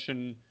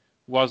impression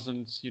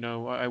wasn't,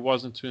 I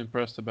wasn't too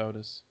impressed about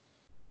this.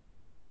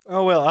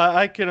 Oh well,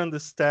 I can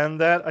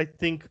understand that. I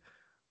think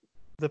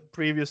the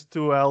previous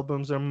two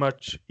albums are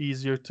much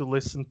easier to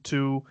listen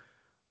to,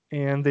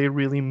 and they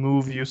really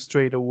move you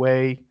straight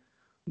away.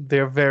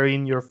 They're very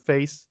in your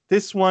face.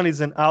 This one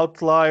is an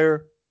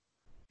outlier.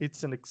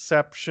 It's an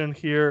exception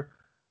here,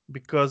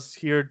 because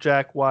here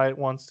Jack White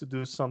wants to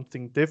do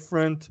something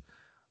different.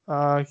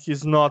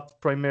 He's not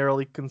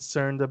primarily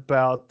concerned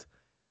about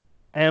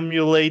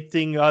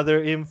emulating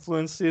other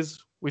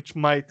influences, which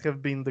might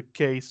have been the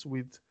case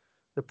with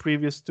the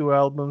previous two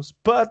albums.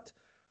 But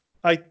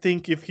I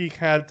think if he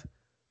had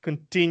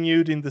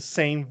continued in the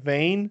same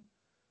vein,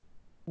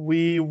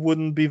 we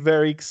wouldn't be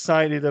very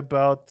excited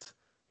about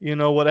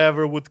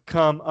whatever would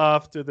come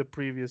after the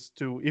previous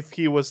two, if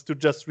he was to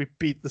just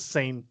repeat the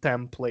same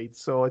template.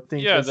 So I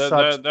think Yeah,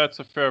 that's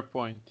a fair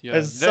point. Yeah,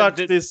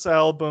 this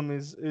album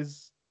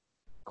is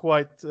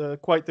quite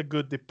a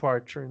good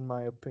departure, in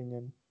my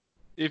opinion.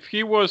 if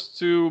he was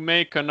to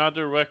make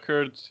another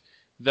record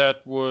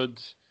that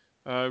would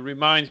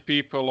remind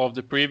people of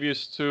the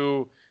previous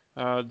two,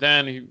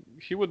 then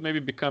he would maybe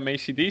become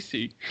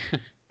AC/DC.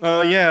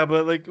 Yeah,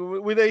 but like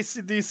with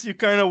AC/DC, you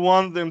kind of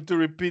want them to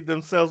repeat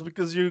themselves,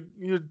 because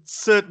you're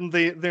certain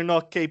they're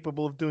not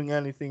capable of doing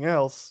anything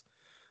else.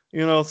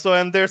 So,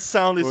 and their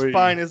sound is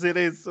fine as it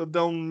is, so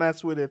don't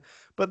mess with it.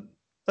 But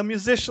a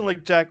musician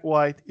like Jack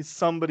White is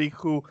somebody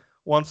who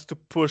wants to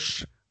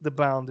push the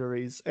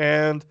boundaries,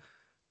 and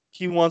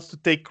he wants to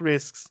take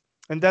risks.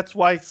 And that's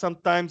why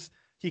sometimes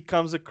he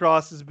comes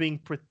across as being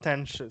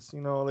pretentious.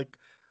 Like,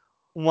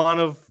 one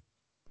of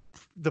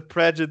the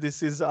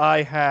prejudices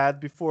I had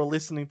before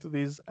listening to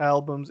these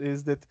albums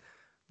is that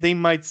they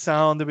might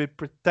sound a bit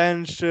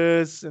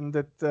pretentious, and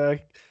that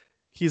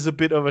he's a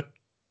bit of a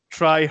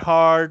try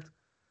hard.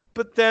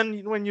 But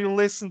then when you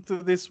listen to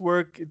this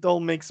work, it all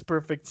makes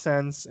perfect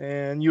sense,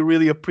 and you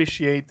really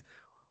appreciate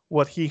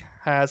what he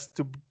has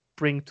to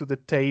bring to the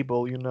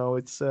table.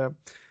 It's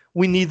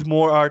we need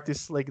more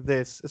artists like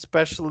this,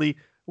 especially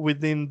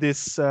within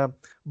this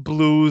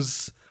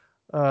blues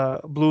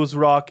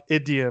rock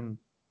idiom,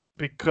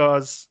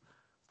 because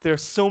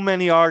there's so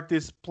many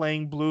artists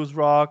playing blues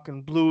rock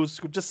and blues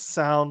who just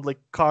sound like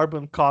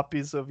carbon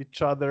copies of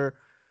each other,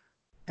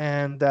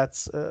 and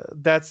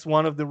that's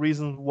one of the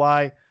reasons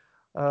why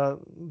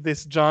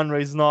this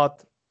genre is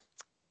not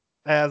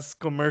as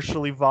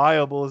commercially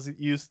viable as it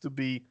used to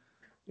be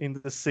in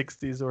the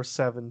 60s or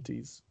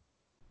 70s.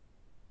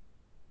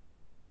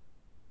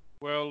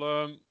 Well,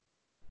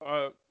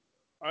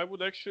 I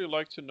would actually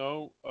like to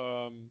know,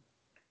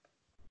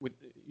 with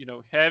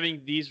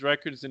having these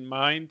records in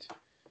mind,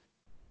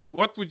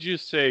 what would you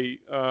say?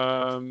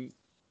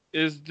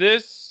 Is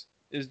this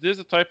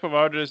a type of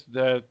artist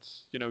that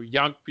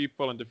young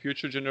people and the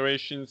future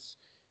generations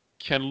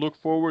can look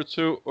forward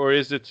to, or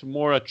is it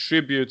more a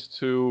tribute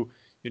to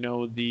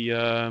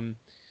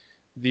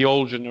the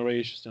old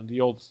generations and the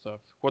old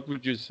stuff? What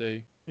would you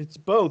say? It's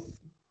both.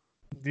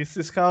 This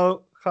is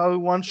how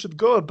one should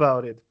go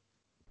about it.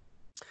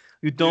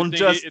 You Do you don't think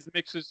just it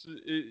mixes?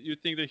 You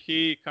think that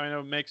he kind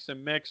of makes a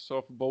mix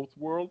of both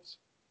worlds?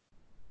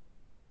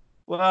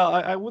 Well,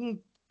 I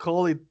wouldn't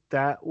call it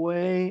that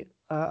way.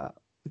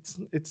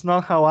 it's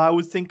not how I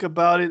would think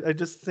about it. I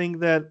just think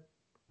that,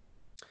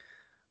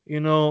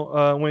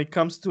 when it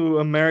comes to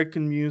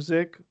American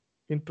music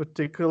in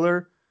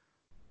particular,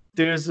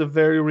 there's a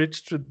very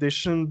rich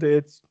tradition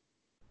that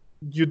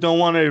you don't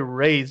want to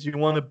erase. You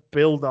want to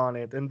build on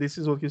it, and this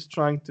is what he's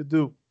trying to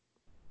do,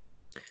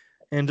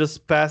 and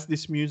just pass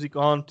this music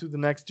on to the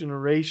next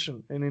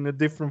generation and in a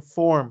different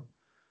form.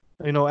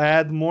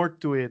 Add more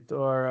to it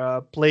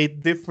or play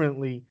it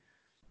differently,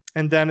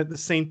 and then at the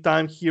same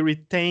time he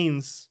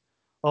retains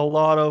a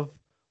lot of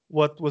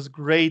what was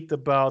great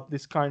about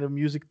this kind of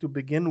music to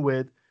begin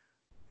with.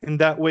 In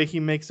that way, he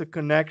makes a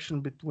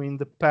connection between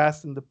the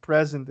past and the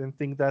present, and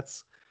think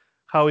that's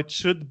how it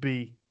should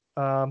be.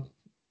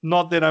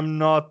 Not that I'm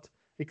not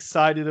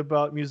excited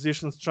about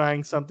musicians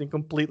trying something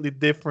completely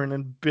different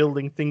and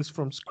building things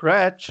from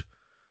scratch,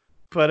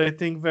 but I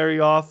think very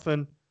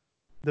often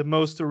the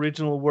most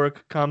original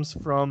work comes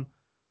from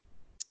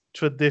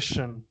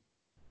tradition.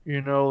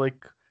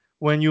 Like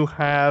when you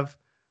have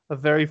a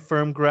very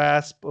firm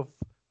grasp of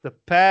the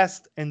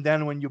past, and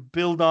then when you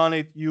build on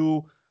it,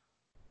 you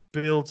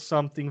build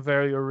something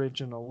very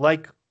original.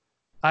 Like,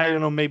 I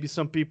don't know, maybe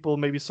some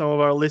of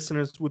our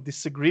listeners would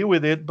disagree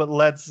with it, but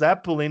Led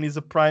Zeppelin is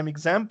a prime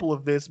example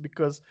of this,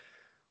 because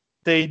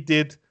they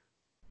did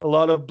a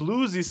lot of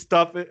bluesy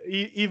stuff,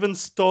 even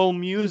stole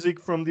music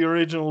from the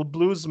original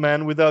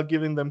bluesman without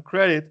giving them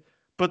credit.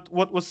 But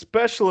what was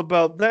special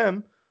about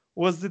them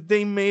was that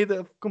they made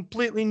a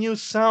completely new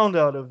sound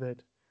out of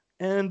it.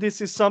 And this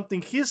is something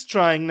he's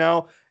trying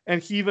now,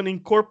 and he even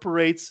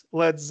incorporates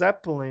Led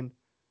Zeppelin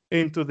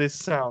into this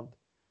sound.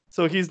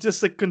 So he's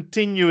just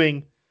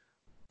continuing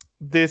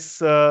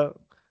this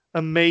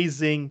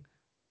amazing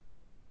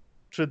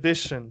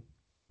tradition.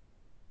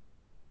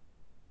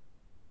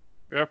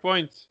 Fair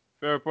point.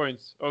 Fair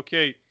points.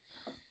 Okay.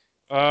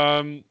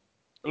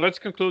 Let's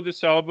conclude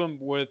this album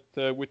with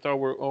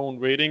our own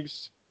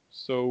ratings.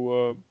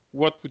 So,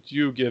 what would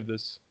you give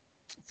this?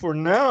 For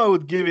now, I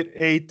would give it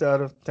 8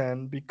 out of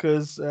 10,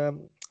 because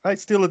I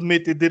still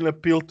admit it didn't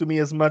appeal to me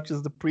as much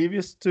as the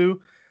previous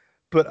two,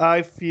 but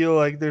I feel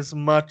like there's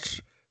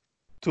much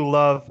to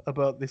love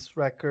about this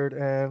record,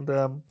 and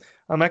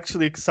I'm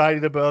actually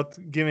excited about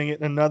giving it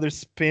another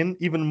spin,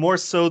 even more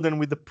so than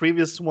with the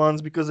previous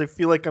ones, because I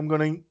feel like I'm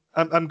going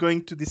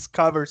to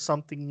discover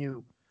something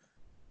new.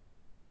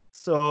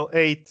 So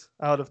 8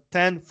 out of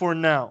 10 for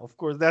now. Of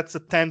course, that's a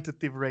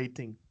tentative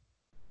rating.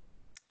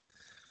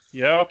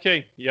 Yeah,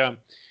 okay. Yeah.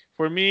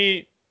 For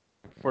me,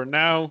 for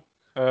now,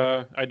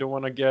 I don't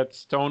want to get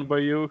stoned by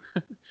you.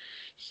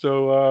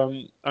 So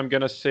I'm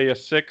going to say a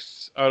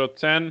 6 out of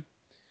 10.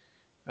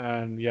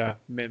 And yeah,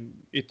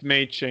 it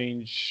may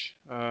change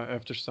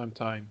after some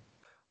time.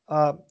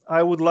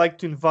 I would like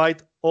to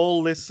invite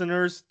all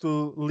listeners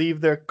to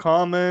leave their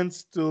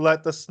comments, to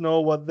let us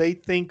know what they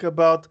think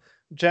about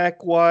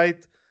Jack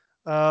White,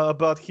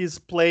 about his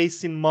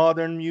place in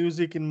modern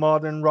music, in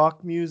modern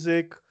rock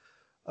music,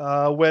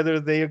 whether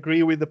they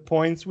agree with the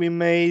points we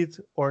made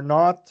or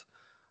not.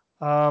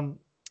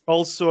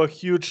 Also, a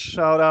huge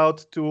shout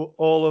out to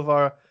all of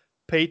our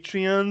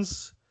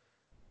Patreons.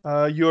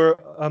 You're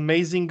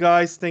amazing,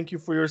 guys. Thank you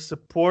for your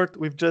support.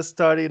 We've just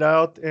started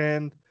out,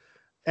 and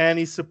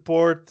any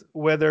support,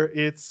 whether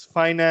it's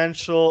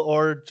financial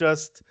or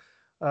just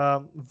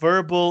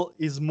verbal,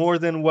 is more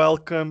than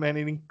welcome, and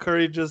it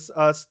encourages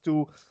us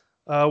to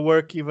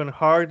work even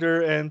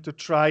harder and to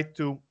try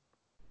to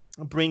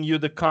bring you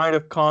the kind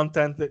of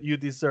content that you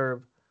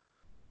deserve.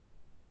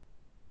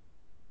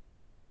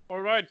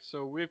 All right,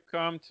 so we've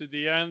come to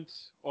the end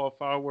of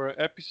our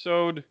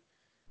episode.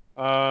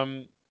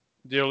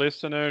 Dear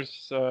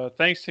listeners,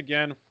 thanks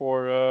again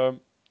for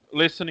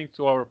listening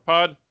to our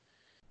pod.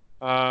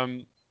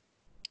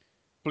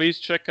 Please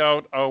check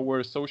out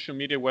our social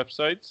media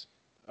websites.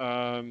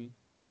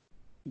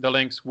 The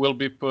links will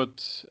be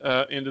put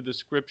in the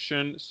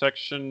description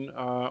section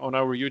on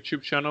our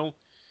YouTube channel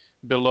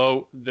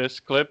below this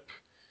clip.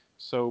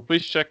 So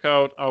please check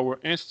out our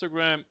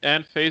Instagram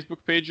and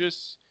Facebook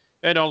pages.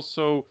 And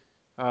also,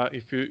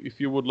 if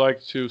you would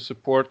like to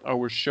support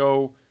our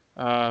show,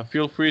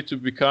 feel free to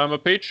become a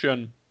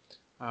Patreon.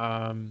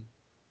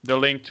 The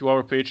link to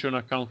our Patreon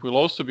account will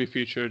also be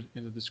featured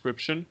in the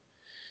description.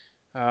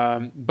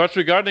 But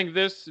regarding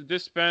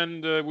this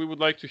band, we would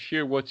like to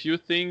hear what you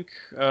think.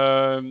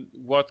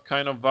 What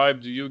kind of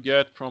vibe do you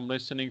get from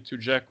listening to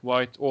Jack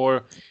White?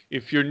 Or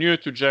if you're new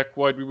to Jack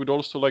White, we would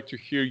also like to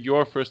hear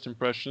your first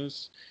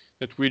impressions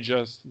that we've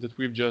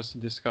just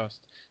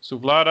discussed. So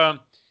Vlada,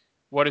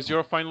 what is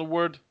your final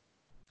word?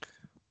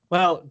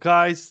 Well,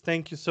 guys,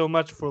 thank you so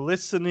much for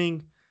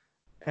listening,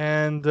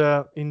 and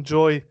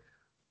enjoy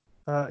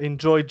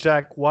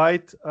Jack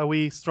White.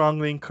 We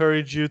strongly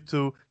encourage you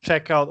to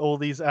check out all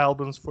these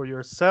albums for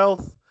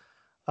yourself.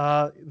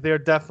 They're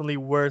definitely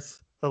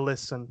worth a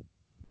listen.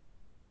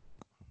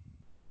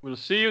 We'll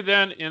see you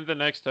then in the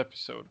next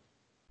episode.